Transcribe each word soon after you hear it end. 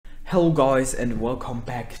Hello guys and welcome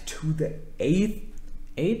back to the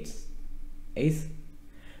eighth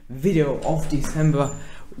video of December.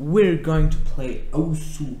 We're going to play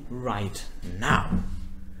Osu right now.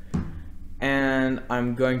 And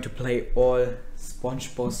I'm going to play all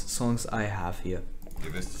SpongeBob songs I have here.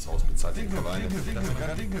 Ihr wisst, das Haus bezahlt die Vereine.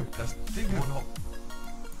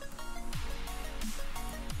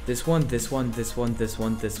 This one,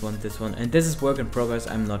 and this is work in progress.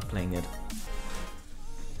 I'm not playing it.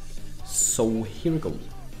 So here we go.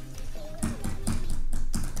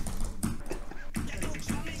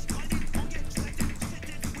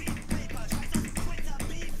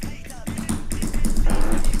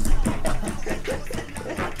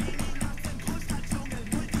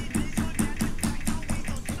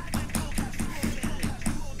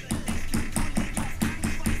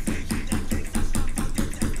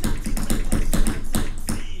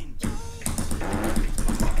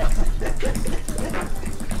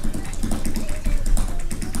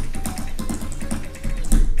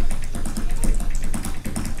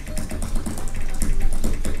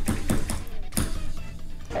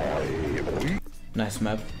 Nice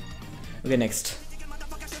map. Okay, next.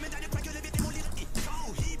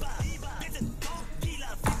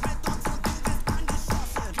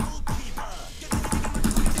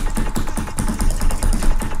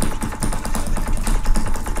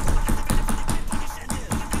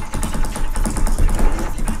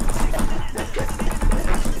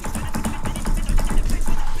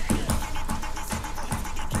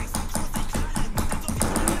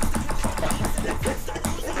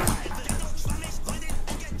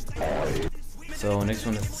 So next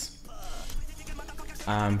one is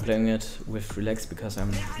I'm playing it with relax because I'm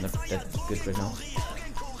not that good right now.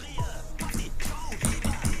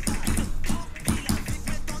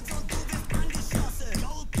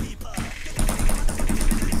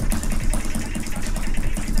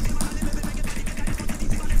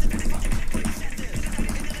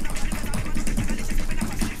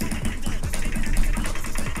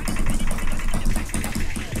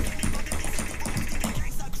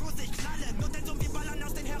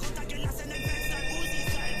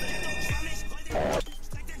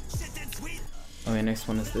 Okay, next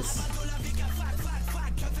one is this.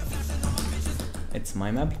 It's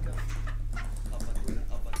my map.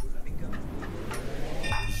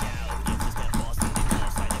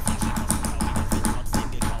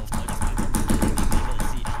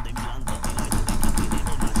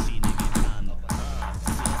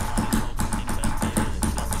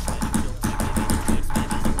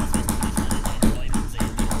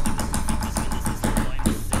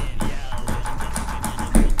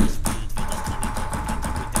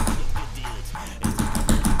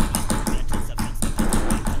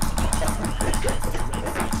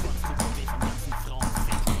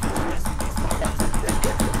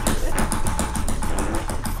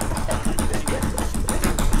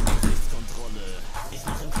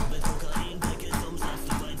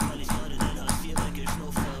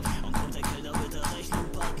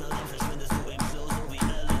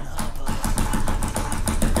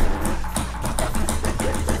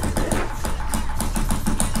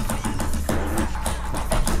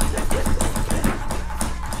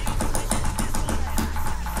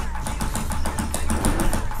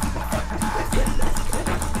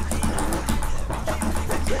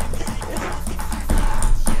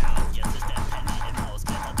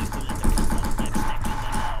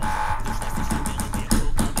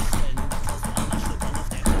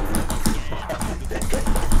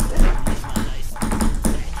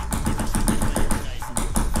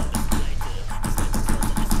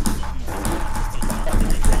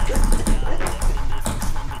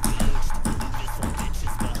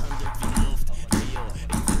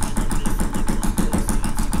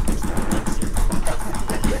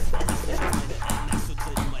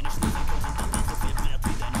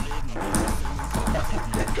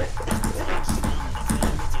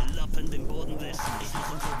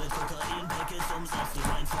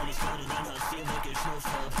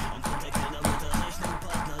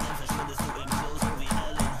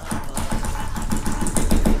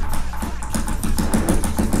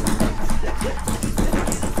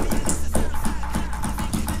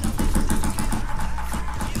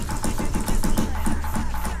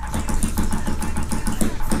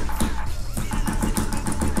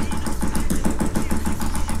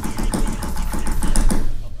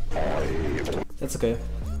 That's okay.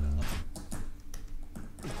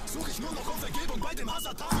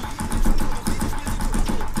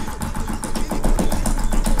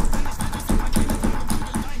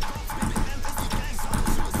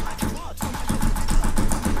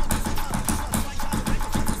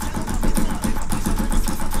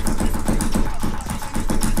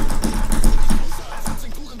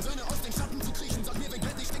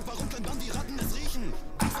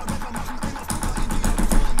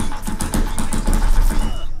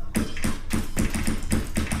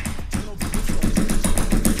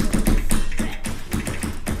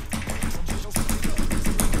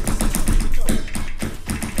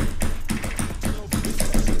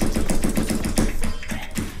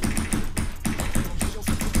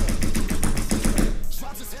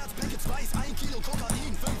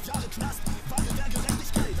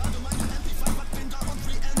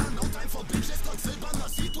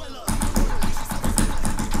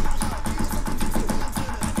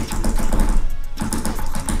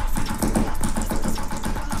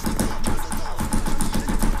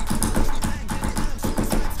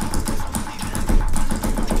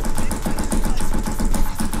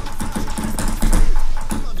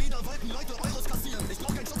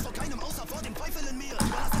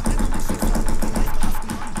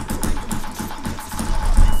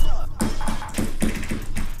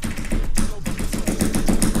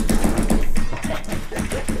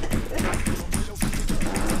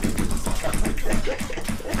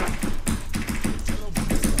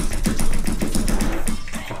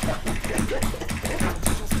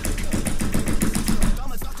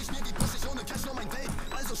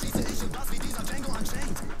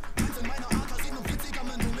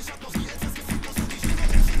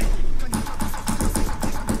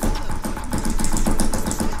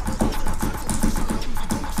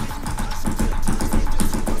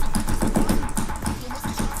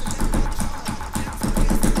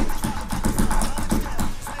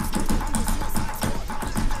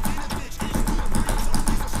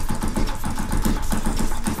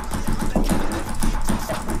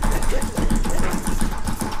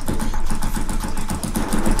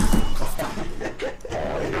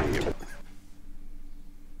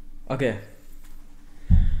 Okay.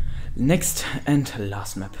 Next and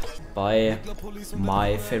last map by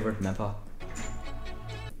my favorite mapper.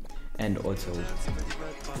 And also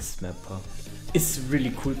this mapper is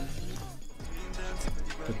really cool.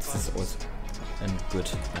 But this is also a good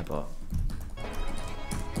mapper.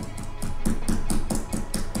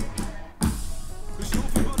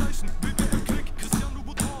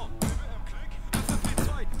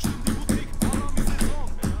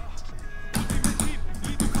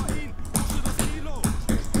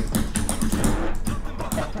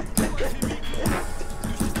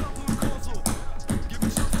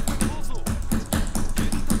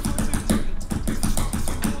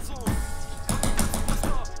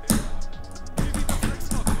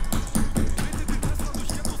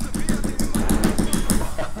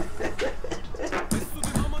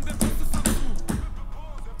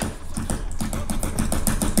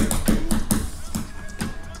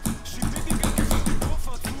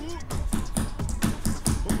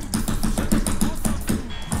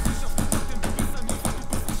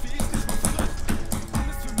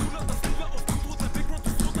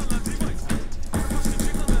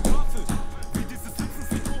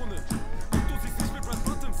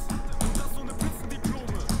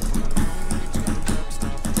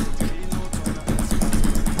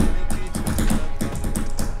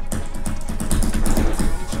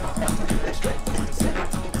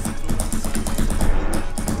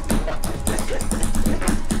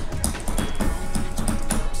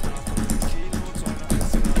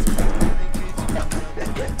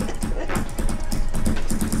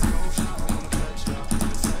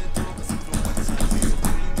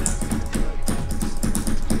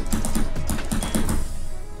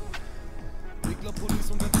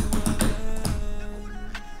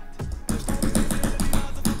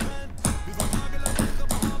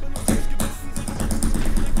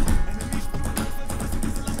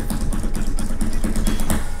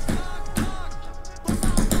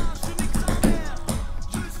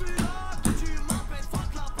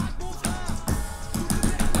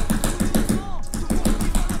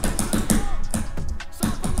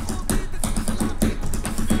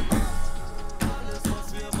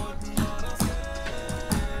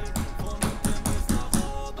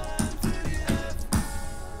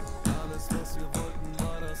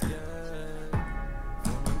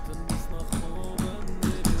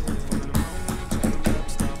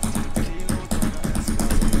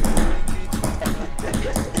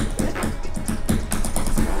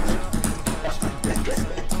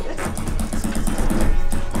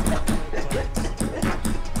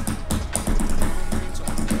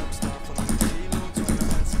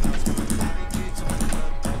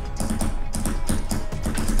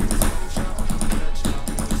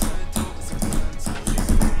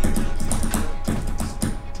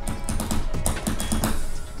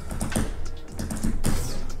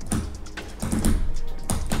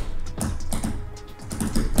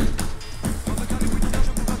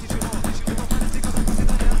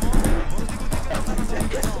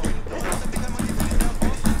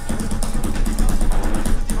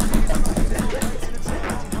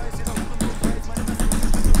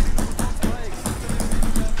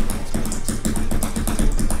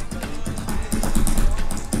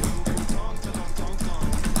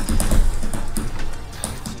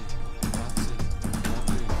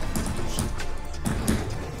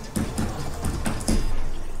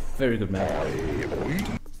 Very good map.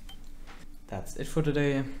 That's it for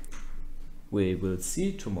today. We will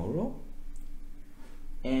see tomorrow.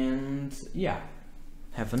 And yeah,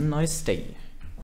 have a nice day.